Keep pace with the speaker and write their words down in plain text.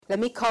Let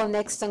me call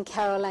next on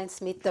Caroline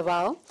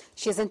Smith-Dawal.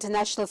 She is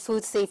International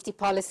Food Safety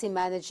Policy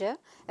Manager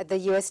at the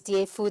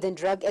USDA Food and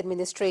Drug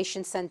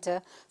Administration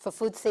Center for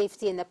Food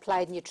Safety and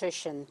Applied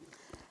Nutrition.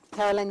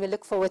 Caroline, we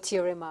look forward to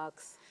your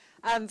remarks.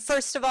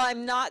 First of all,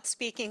 I'm not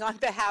speaking on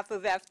behalf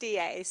of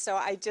FDA, so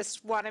I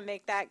just want to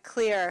make that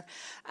clear.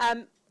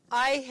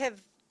 I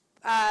have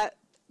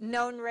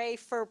known Ray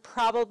for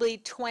probably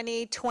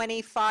 20,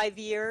 25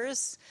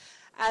 years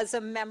as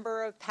a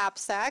member of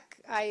PAPSAC.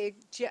 I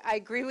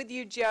agree with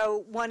you,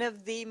 Joe. One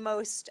of the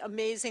most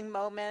amazing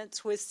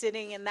moments was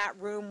sitting in that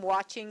room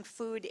watching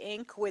Food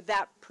Inc. with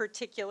that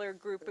particular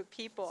group of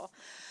people.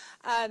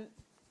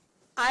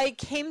 I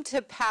came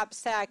to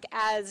PAPSAC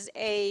as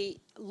a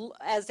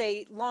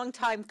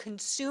longtime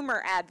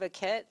consumer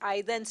advocate.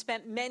 I then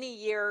spent many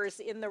years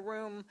in the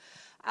room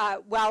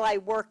while I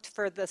worked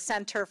for the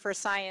Center for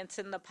Science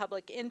in the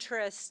Public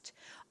Interest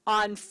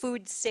on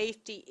food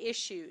safety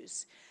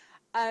issues.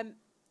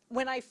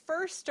 When I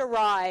first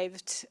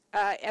arrived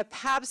at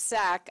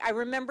PAPSAC, I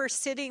remember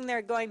sitting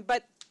there going,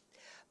 but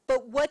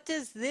what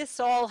does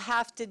this all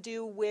have to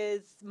do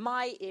with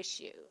my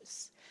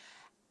issues?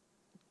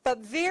 But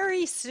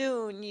very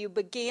soon you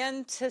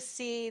began to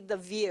see the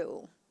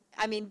view.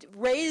 I mean,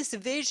 Ray's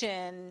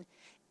vision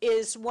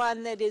is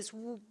one that is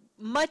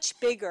much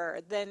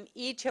bigger than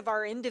each of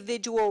our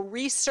individual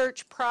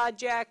research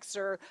projects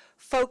or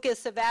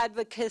focus of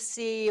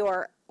advocacy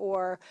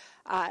or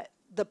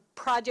the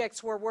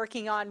projects we're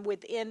working on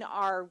within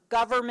our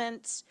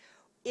governments.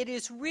 It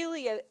is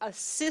really a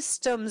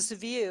systems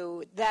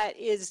view that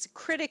is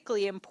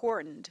critically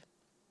important.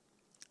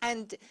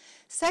 And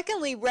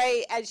secondly,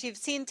 Ray, as you've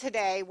seen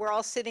today, we're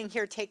all sitting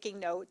here taking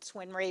notes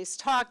when Ray's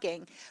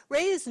talking.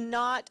 Ray is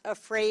not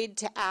afraid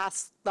to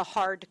ask the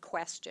hard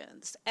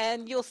questions.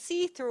 And you'll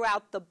see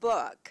throughout the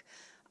book,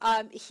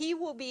 he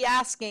will be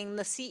asking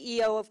the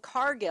CEO of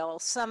Cargill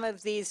some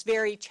of these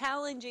very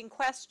challenging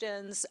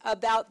questions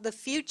about the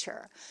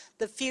future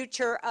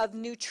of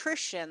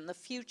nutrition, the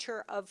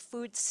future of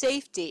food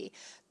safety,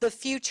 the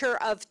future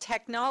of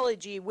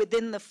technology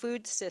within the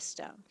food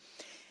system.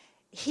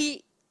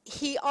 He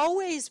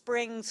always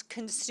brings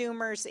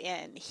consumers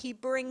in. He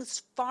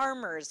brings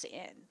farmers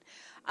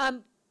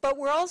in. But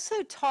we're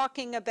also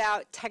talking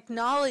about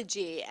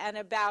technology and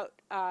about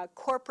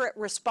corporate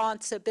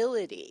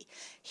responsibility.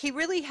 He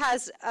really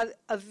has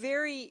a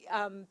very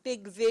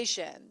big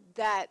vision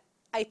that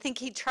I think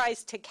he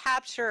tries to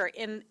capture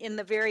in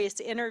the various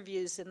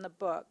interviews in the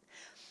book.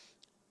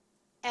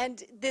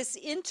 And this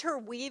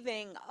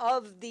interweaving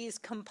of these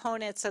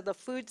components of the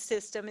food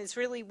system is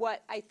really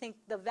what I think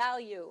the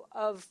value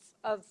of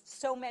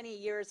so many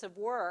years of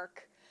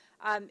work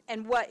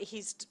and what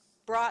he's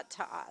brought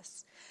to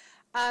us.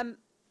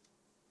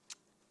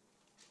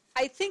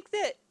 I think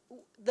that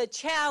the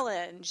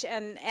challenge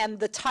and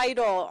the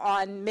title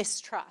on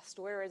mistrust,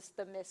 where is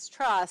the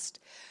mistrust,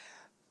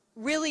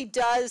 really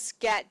does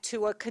get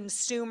to a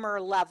consumer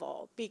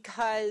level,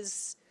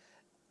 because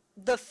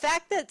the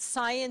fact that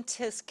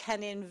scientists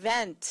can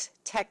invent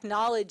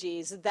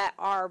technologies that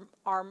are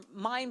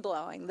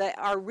mind-blowing, that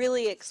are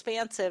really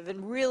expansive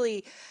and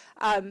really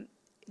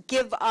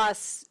give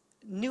us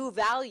new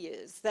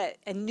values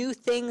and new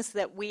things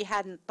that we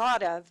hadn't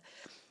thought of,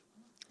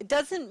 it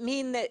doesn't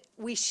mean that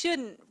we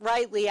shouldn't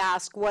rightly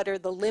ask what are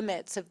the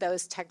limits of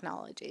those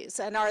technologies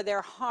and are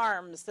there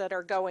harms that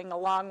are going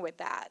along with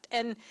that.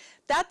 And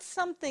that's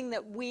something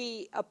that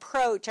we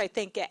approach, I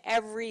think, at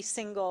every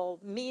single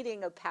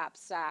meeting of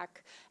PAPSAC,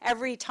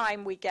 every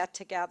time we get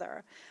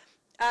together.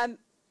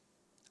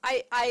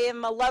 I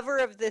am a lover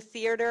of the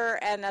theater,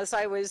 and as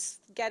I was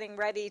getting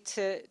ready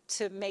to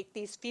make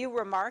these few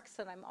remarks,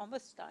 and I'm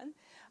almost done,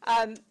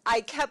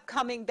 I kept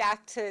coming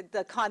back to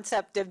the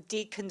concept of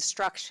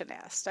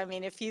deconstructionist. I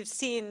mean, if you've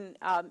seen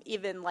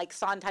even like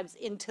Sondheim's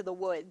Into the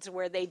Woods,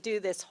 where they do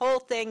this whole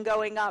thing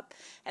going up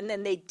and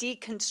then they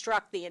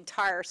deconstruct the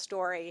entire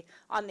story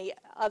on the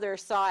other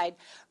side.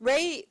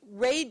 Ray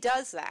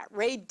does that.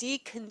 Ray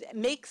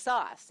makes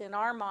us, in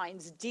our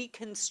minds,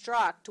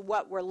 deconstruct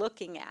what we're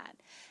looking at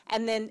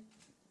and then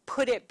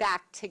put it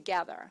back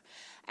together.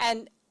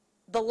 And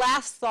the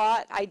last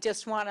thought I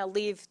just want to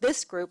leave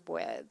this group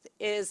with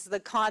is the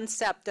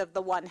concept of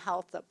the One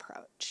Health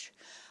approach.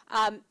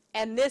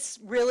 And this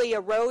really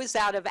arose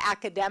out of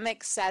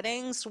academic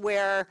settings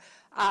where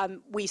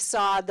we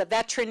saw the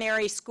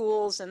veterinary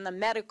schools and the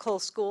medical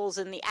schools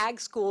and the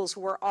ag schools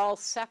were all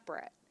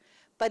separate.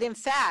 But in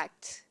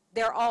fact,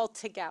 they're all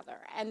together.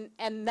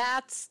 And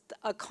that's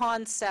a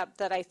concept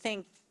that I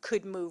think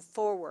could move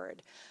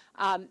forward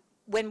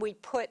when we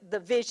put the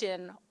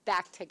vision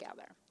back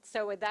together.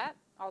 So with that,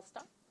 I'll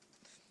stop.